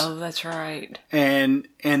links. Oh, that's right. And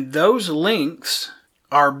those links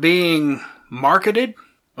are being marketed.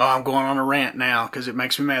 Oh, I'm going on a rant now because it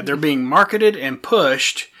makes me mad. They're being marketed and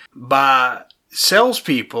pushed by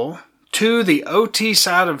salespeople to the OT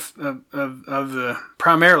side of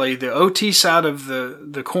primarily the OT side of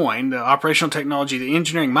the coin, the operational technology, the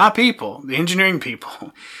engineering, the engineering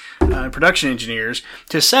people, production engineers,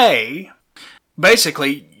 to say,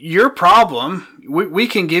 basically, your problem, we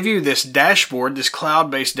can give you this dashboard, this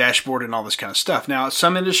cloud-based dashboard and all this kind of stuff. Now, in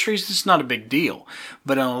some industries, it's not a big deal.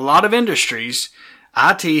 But in a lot of industries,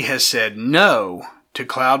 IT has said no to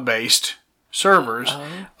cloud-based servers,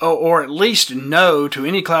 or at least no to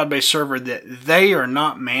any cloud-based server that they are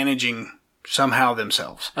not managing somehow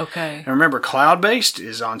themselves. And remember, cloud-based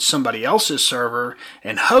is on somebody else's server,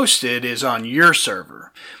 and hosted is on your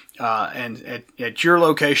server. And at your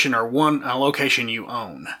location or a location you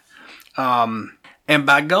own. And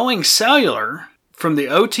by going cellular from the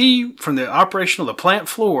OT, from the operational, the plant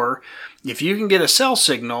floor, if you can get a cell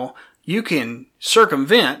signal, you can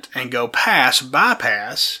circumvent and go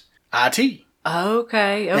bypass IT.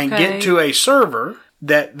 And get to a server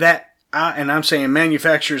and I'm saying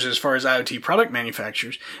manufacturers as far as IoT product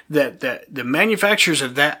manufacturers, that the manufacturers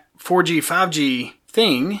of that 4G, 5G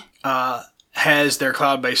thing, has their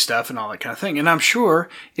cloud-based stuff and all that kind of thing. And I'm sure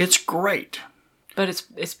it's great. But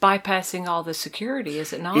it's bypassing all the security,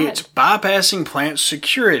 is it not? It's bypassing plant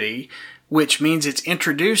security, which means it's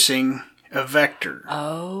introducing a vector.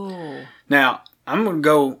 Oh. Now, I'm gonna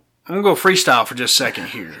go freestyle for just a second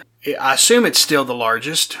here. I assume it's still the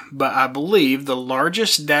largest, but I believe the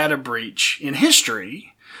largest data breach in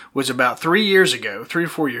history was about 3 to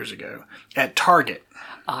 4 years ago, at Target.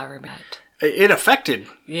 I remember it. It affected.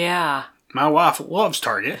 Yeah. My wife loves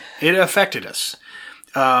Target. It affected us.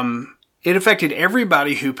 It affected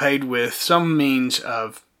everybody who paid with some means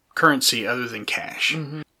of currency other than cash.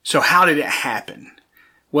 Mm-hmm. So how did it happen?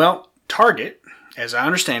 Well, Target, as I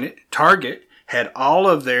understand it, Target had all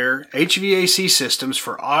of their HVAC systems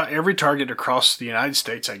for every Target across the United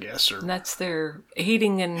States, I guess. And that's their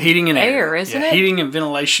heating and air, isn't it? Heating and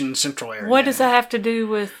ventilation central area. What does that have to do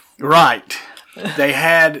with... Right. They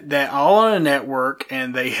had that all on a network,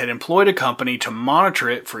 and they had employed a company to monitor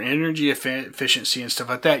it for energy efficiency and stuff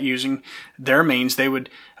like that using their means. They would,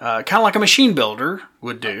 kind of like a machine builder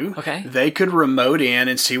would do. Okay. They could remote in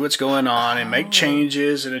and see what's going on and make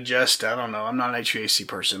changes and adjust. I don't know. I'm not an HVAC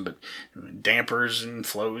person, but dampers and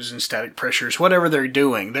flows and static pressures, whatever they're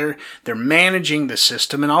doing, they're managing the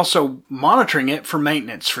system and also monitoring it for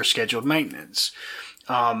maintenance, for scheduled maintenance.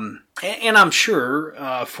 And I'm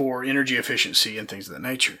sure for energy efficiency and things of that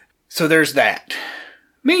nature. So there's that.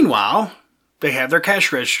 Meanwhile, they have their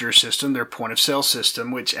cash register system, their point of sale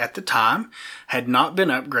system, which at the time had not been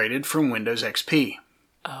upgraded from Windows XP.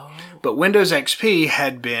 Oh. But Windows XP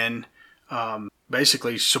had been,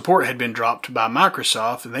 basically support had been dropped by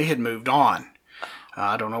Microsoft and they had moved on.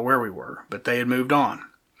 I don't know where we were, but they had moved on.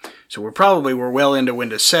 So we're well into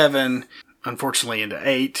Windows 7, unfortunately into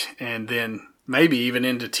 8, and then maybe even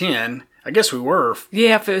into 10. I guess we were.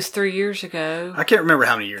 Yeah, if it was 3 years ago. I can't remember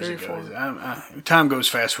how many years ago. Time goes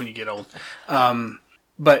fast when you get old.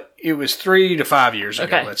 But it was 3 to 5 years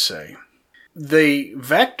ago, let's say. The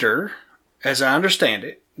vector, as I understand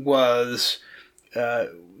it, was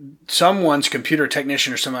someone's computer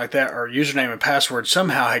technician or something like that, or username and password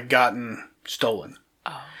somehow had gotten stolen.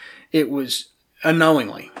 Oh. It was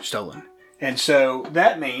unknowingly stolen. And so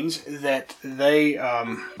that means that they,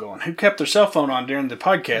 who kept their cell phone on during the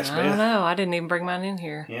podcast, I don't know. I didn't even bring mine in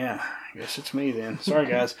here. Yeah, I guess it's me then. Sorry,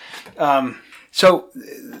 guys. So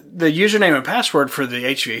the username and password for the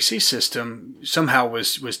HVAC system somehow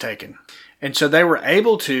was taken. And so they were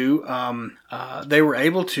able to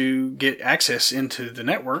get access into the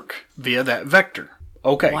network via that vector.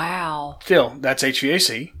 Okay. Wow. Still, that's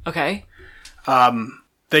HVAC. Okay.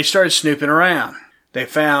 They started snooping around. They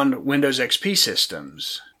found Windows XP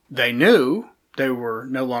systems. They knew they were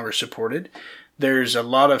no longer supported. There's a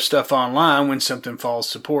lot of stuff online when something falls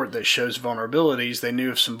support that shows vulnerabilities. They knew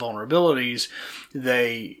of some vulnerabilities.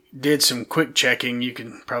 They did some quick checking. You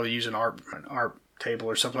can probably use an ARP table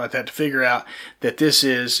or something like that to figure out that this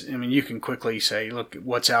is, you can quickly say, look,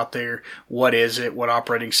 what's out there, what is it, what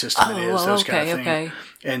operating system it is, those kind of things. Okay.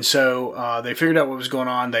 And so they figured out what was going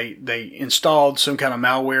on. They installed some kind of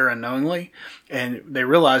malware unknowingly, and they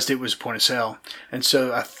realized it was point of sale. And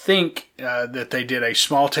so I think that they did a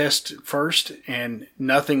small test first, and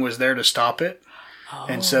nothing was there to stop it. Oh.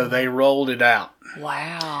 And so they rolled it out.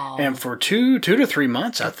 Wow. And for 2 to 3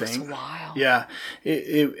 months, I think. That's wild. Yeah.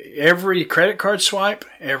 Every credit card swipe,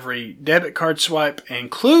 every debit card swipe,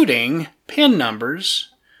 including PIN numbers,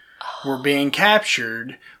 were being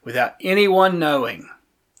captured without anyone knowing.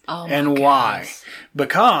 Oh, and why?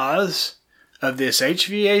 Because of this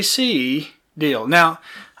HVAC deal. Now,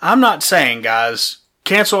 I'm not saying, guys,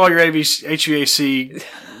 cancel all your HVAC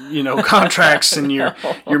contracts and your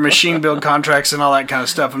machine build contracts and all that kind of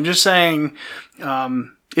stuff. I'm just saying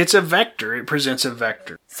it's a vector. It presents a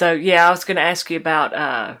vector. So, yeah, I was going to ask you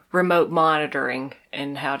about remote monitoring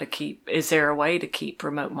and how to is there a way to keep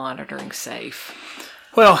remote monitoring safe?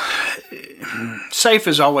 Well, safe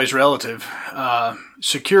is always relative.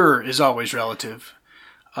 Secure is always relative.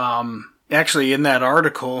 Actually, in that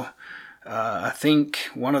article, I think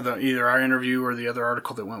one of either our interview or the other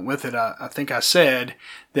article that went with it, I think I said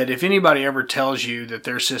that if anybody ever tells you that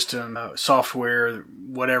their system, software,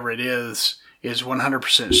 whatever it is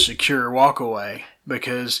 100% secure, walk away,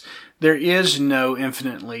 because there is no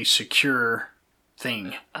infinitely secure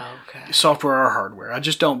thing. Okay. Software or hardware. I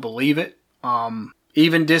just don't believe it.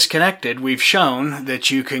 Even disconnected, we've shown that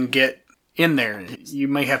you can get in there. You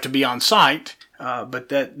may have to be on site, but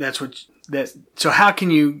that's what. So how can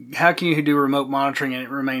you do remote monitoring and it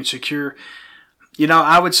remains secure?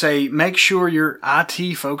 I would say make sure your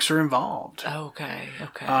IT folks are involved. Okay.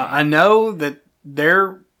 I know that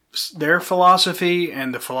their philosophy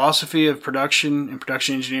and the philosophy of production and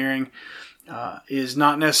production engineering is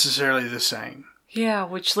not necessarily the same. Yeah,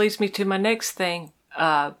 which leads me to my next thing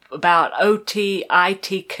about OT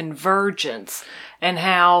IT convergence, and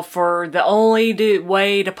how for the only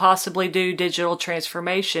way to possibly do digital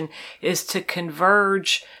transformation is to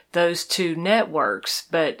converge those two networks.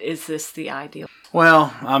 But is this the ideal?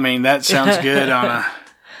 Well, I mean, that sounds good on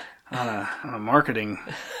a marketing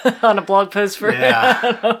on a blog post for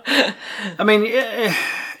I mean,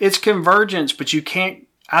 it's convergence, but you can't.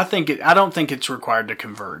 I don't think it's required to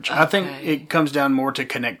converge. Okay. I think it comes down more to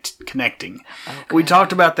connecting. Okay. We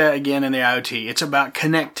talked about that again in the IoT. It's about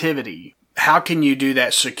connectivity. How can you do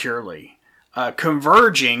that securely?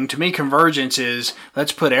 Converging, to me, convergence is,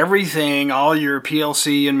 let's put everything, all your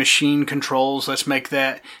PLC and machine controls, let's make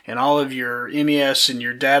that, and all of your MES and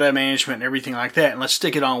your data management and everything like that, and let's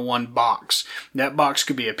stick it on one box. That box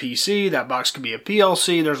could be a PC, that box could be a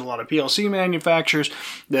PLC. There's a lot of PLC manufacturers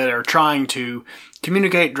that are trying to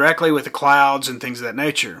communicate directly with the clouds and things of that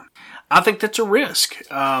nature. I think that's a risk.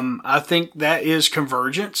 I think that is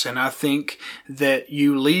convergence, and I think that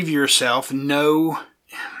you leave yourself no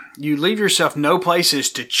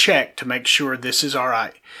places to check to make sure this is all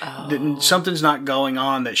right. That something's not going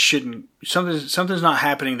on that shouldn't. Something's not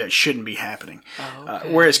happening that shouldn't be happening.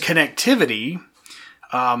 Whereas connectivity,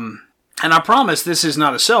 and I promise this is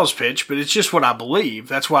not a sales pitch, but it's just what I believe.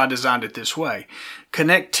 That's why I designed it this way.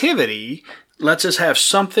 Connectivity lets us have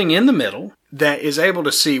something in the middle that is able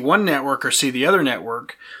to see one network or see the other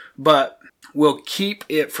network, but will keep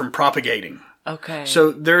it from propagating. Okay.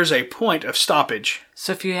 So there's a point of stoppage.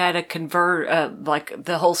 So if you had a like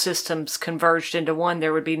the whole system's converged into one,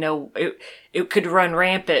 there would be it could run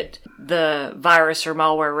rampant, the virus or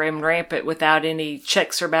malware run rampant without any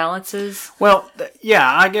checks or balances? Well,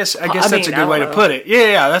 I guess that's a good way to put it.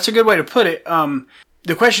 Yeah, that's a good way to put it.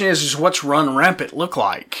 The question is what's run rampant look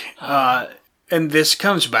like? And this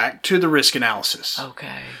comes back to the risk analysis.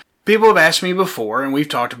 Okay. People have asked me before, and we've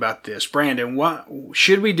talked about this, Brandon, what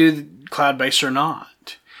should we do cloud-based or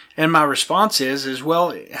not? And my response is,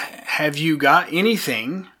 well, have you got any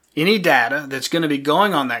data that's going to be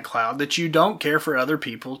going on that cloud that you don't care for other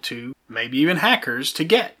people to, maybe even hackers, to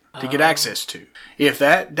get access to? If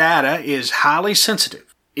that data is highly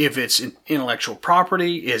sensitive, if it's intellectual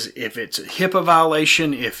property, if it's a HIPAA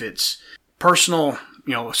violation, if it's personal,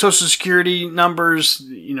 Social Security numbers,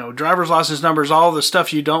 driver's license numbers, all the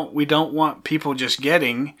stuff we don't want people just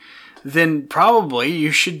getting, then probably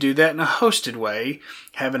you should do that in a hosted way.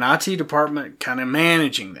 Have an IT department kind of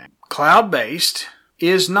managing that. Cloud-based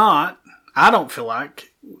is not, I don't feel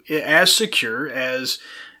like, as secure as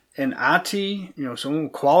an IT, some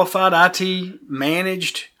qualified IT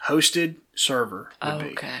managed hosted server would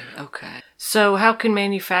be. Okay. So how can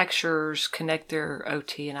manufacturers connect their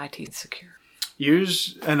OT and IT secure?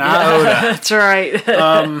 Use an IOTA. That's right.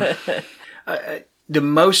 The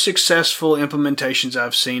most successful implementations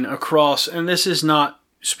I've seen across, and this is not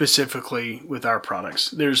specifically with our products.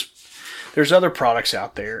 There's other products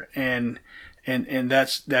out there, and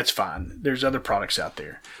that's fine. There's other products out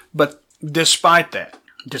there, but despite that,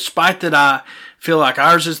 I feel like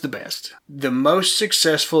ours is the best. The most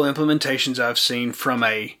successful implementations I've seen from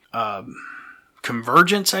a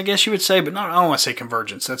convergence, I guess you would say, but I don't want to say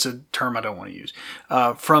convergence. That's a term I don't want to use.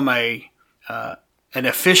 From an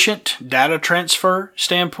efficient data transfer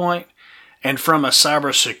standpoint and from a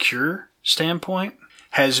cyber secure standpoint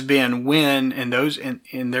has been when,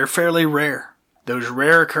 and they're fairly rare, those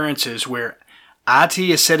rare occurrences where IT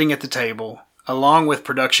is sitting at the table along with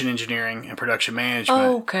production engineering and production management.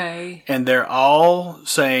 Okay. And they're all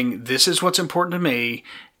saying, this is what's important to me,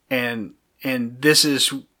 and this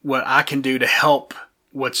is what I can do to help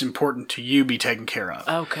what's important to you be taken care of.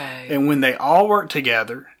 Okay. And when they all work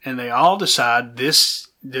together and they all decide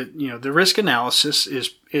the risk analysis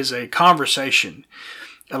is a conversation.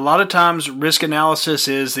 A lot of times risk analysis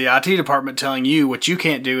is the IT department telling you what you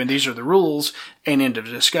can't do and these are the rules and end of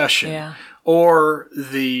discussion. Yeah. Or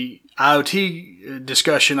the IoT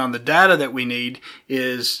discussion on the data that we need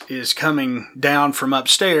is coming down from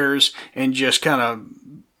upstairs and just kind of,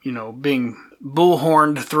 being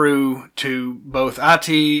bullhorned through to both IT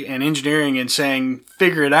and engineering and saying,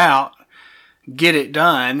 figure it out, get it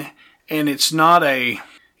done. And it's not a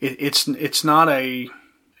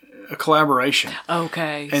collaboration.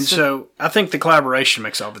 Okay. And so I think the collaboration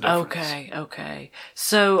makes all the difference. Okay.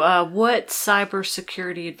 So what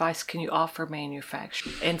cybersecurity advice can you offer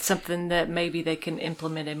manufacturers, and something that maybe they can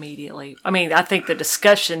implement immediately? I mean, I think the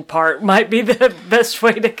discussion part might be the best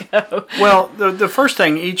way to go. Well, the first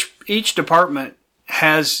thing, each department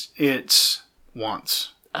has its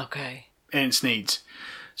wants. Okay. And its needs.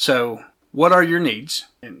 So what are your needs?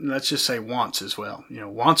 And let's just say wants as well,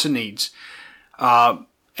 wants and needs. And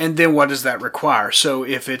then what does that require? So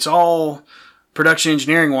if it's all production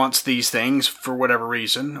engineering wants these things for whatever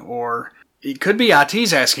reason, or it could be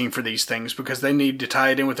IT's asking for these things because they need to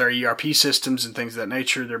tie it in with our ERP systems and things of that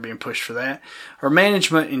nature. They're being pushed for that. Or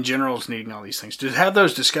management in general is needing all these things. To have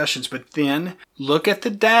those discussions, but then look at the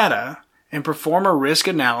data and perform a risk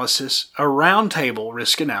analysis, a roundtable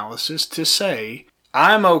risk analysis to say,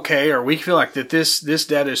 I'm okay, or we feel like that this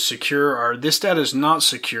data is secure, or this data is not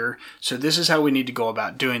secure, so this is how we need to go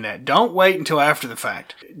about doing that. Don't wait until after the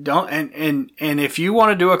fact. And if you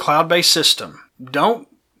want to do a cloud-based system,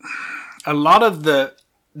 a lot of the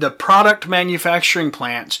product manufacturing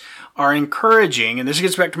plants are encouraging, and this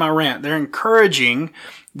gets back to my rant, they're encouraging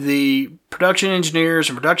the production engineers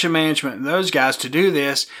and production management and those guys to do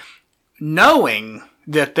this, knowing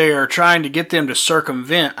that they are trying to get them to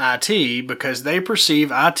circumvent IT because they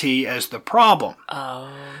perceive IT as the problem.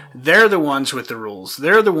 Oh. They're the ones with the rules.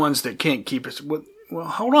 They're the ones that can't keep us. Well,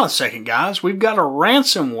 hold on a second, guys. We've got a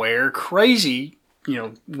ransomware crazy,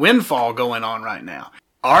 windfall going on right now.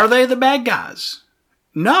 Are they the bad guys?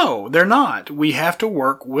 No, they're not. We have to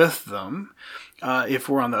work with them if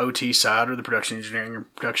we're on the OT side or the production engineering or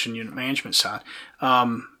production unit management side.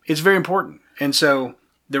 It's very important. And so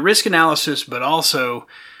the risk analysis, but also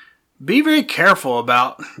be very careful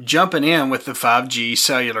about jumping in with the 5G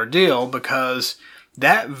cellular deal because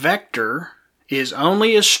that vector is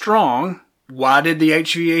only as strong. Why did the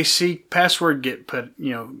HVAC password get put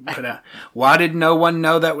out? Why did no one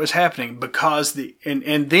know that was happening? Because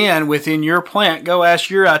and then within your plant, go ask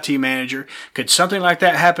your IT manager, could something like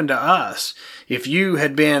that happen to us? If you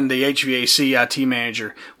had been the HVAC IT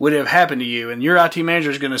manager, would it have happened to you? And your IT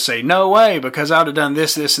manager is going to say, no way, because I would have done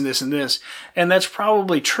this, this, and this, and this. And that's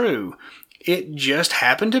probably true. It just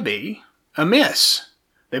happened to be a miss.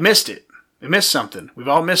 They missed it. They missed something. We've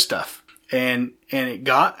all missed stuff. And it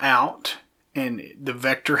got out, and the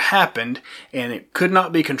vector happened, and it could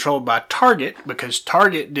not be controlled by Target because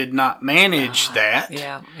Target did not manage that.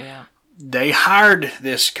 Yeah. They hired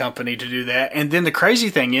this company to do that. And then the crazy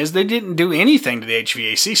thing is they didn't do anything to the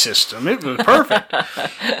HVAC system. It was perfect.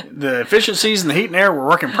 The efficiencies and the heat and air were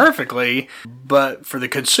working perfectly, but for the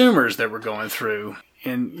consumers that were going through,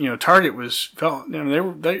 and Target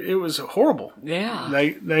it was horrible. Yeah.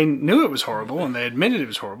 They knew it was horrible and they admitted it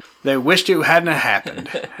was horrible. They wished it hadn't happened.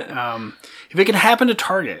 If it could happen to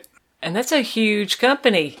Target. And that's a huge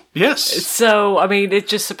company. Yes. So, it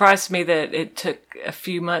just surprised me that it took a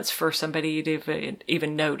few months for somebody to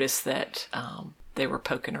even notice that they were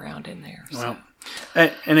poking around in there. So.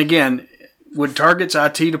 Well, and again, would Target's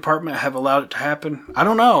IT department have allowed it to happen? I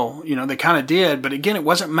don't know. They kind of did. But again, it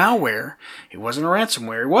wasn't malware. It wasn't a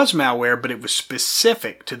ransomware. It was malware, but it was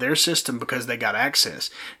specific to their system because they got access.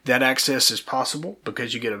 That access is possible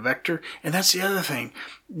because you get a vector. And that's the other thing.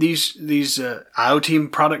 These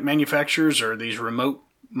IoT product manufacturers or these remote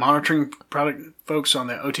monitoring product folks on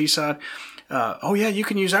the OT side, you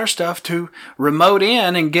can use our stuff to remote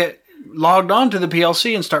in and get logged on to the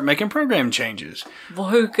PLC and start making program changes. Well,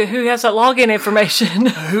 who has that login information?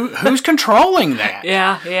 Who's controlling that?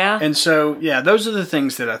 Yeah. And so, those are the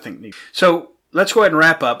things that I think need. So let's go ahead and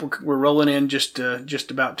wrap up. We're rolling in just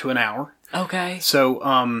about to an hour. Okay. So,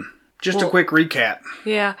 a quick recap.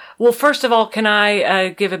 Yeah. Well, first of all, can I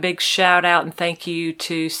give a big shout out and thank you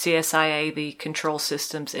to CSIA, the Control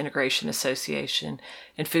Systems Integration Association,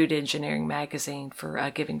 and Food Engineering Magazine for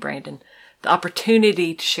giving Brandon the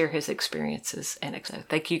opportunity to share his experiences. And so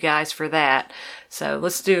thank you guys for that. So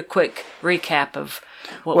let's do a quick recap of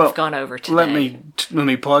what we've gone over today. Let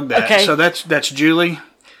me plug that. Okay. So that's Julie.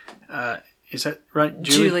 Is that right?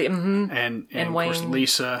 Julie, mm-hmm. And Wayne, of course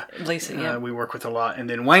Lisa. Yeah. We work with a lot. And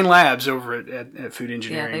then Wayne Labs over at Food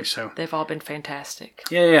Engineering. They've all been fantastic.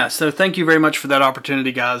 Yeah. So thank you very much for that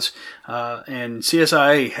opportunity, guys. And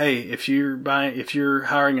CSIA, hey, if you're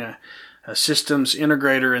hiring a systems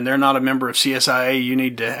integrator and they're not a member of CSIA, you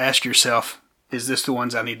need to ask yourself, is this the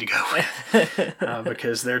ones I need to go with?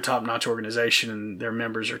 Because they're a top-notch organization and their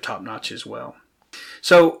members are top-notch as well.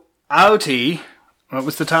 So IoT, what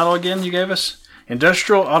was the title again you gave us?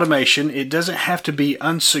 Industrial automation. It doesn't have to be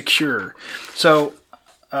unsecure. So,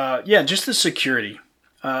 just the security.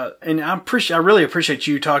 And I really appreciate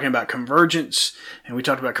you talking about convergence, and we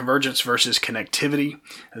talked about convergence versus connectivity.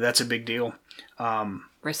 That's a big deal.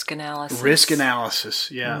 Risk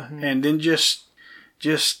analysis, yeah. Mm-hmm. And then just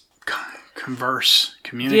converse,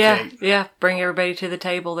 communicate. Yeah, bring everybody to the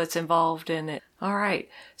table that's involved in it. All right.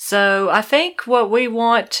 So I think what we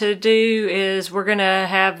want to do is we're going to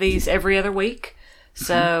have these every other week.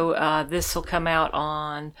 So this will come out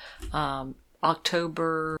on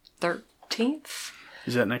October 13th. 14th.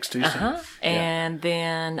 Is that next Tuesday? Uh-huh. And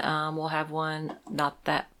then we'll have one not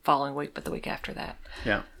that following week, but the week after that.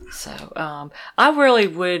 Yeah. So I really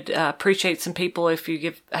would appreciate some people if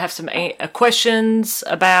you have some questions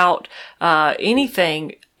about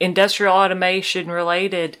anything industrial automation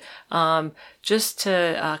related, just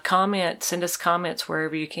to comment, send us comments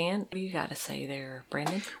wherever you can. What do you got to say there,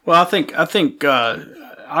 Brandon? Well, I think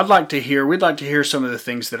we'd like to hear some of the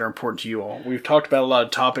things that are important to you all. We've talked about a lot of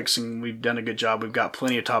topics and we've done a good job. We've got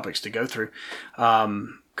plenty of topics to go through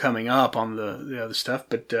coming up on the other stuff.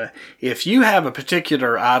 But if you have a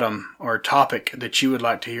particular item or topic that you would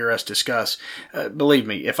like to hear us discuss, believe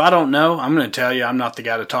me, if I don't know, I'm going to tell you I'm not the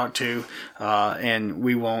guy to talk to, and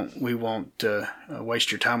we won't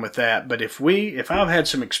waste your time with that. But if I've had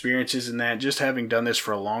some experiences in that, just having done this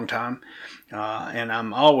for a long time, and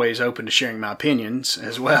I'm always open to sharing my opinions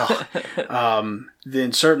as well,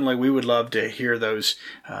 then certainly we would love to hear those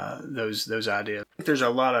ideas. There's a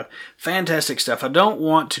lot of fantastic stuff. I don't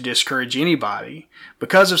want to discourage anybody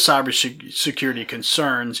because of cybersecurity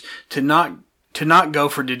concerns to not go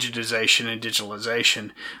for digitization and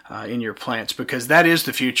digitalization in your plants, because that is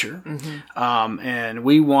the future. Mm-hmm. And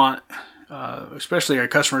we want, especially our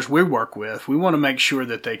customers we work with, we want to make sure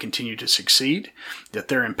that they continue to succeed, that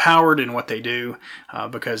they're empowered in what they do,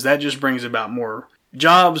 because that just brings about more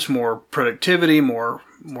jobs, more productivity, more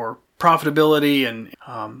profitability, and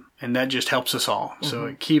that just helps us all. Mm-hmm. So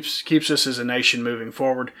it keeps us as a nation moving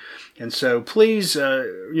forward. And so please,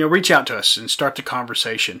 reach out to us and start the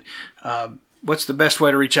conversation. What's the best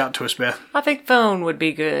way to reach out to us, Beth? I think phone would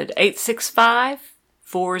be good.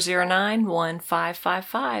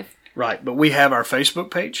 865-409-1555. Right, but we have our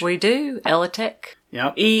Facebook page. We do. Ellitech.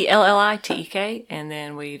 Yep. ELLITEK. And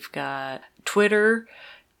then we've got Twitter,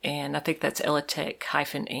 and I think that's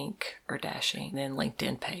Ellitech-Inc. or -Inc. And then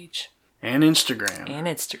LinkedIn page. And Instagram.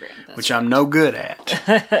 Which I'm no good at.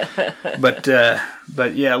 But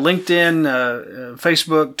yeah, LinkedIn,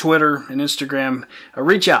 Facebook, Twitter, and Instagram,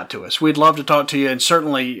 reach out to us. We'd love to talk to you, and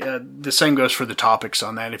certainly the same goes for the topics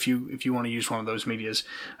on that. If you want to use one of those medias,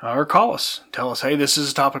 or call us. Tell us, hey, this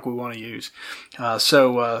is a topic we want to use.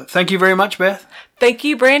 So thank you very much, Beth. Thank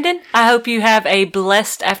you, Brandon. I hope you have a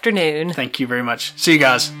blessed afternoon. Thank you very much. See you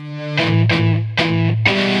guys.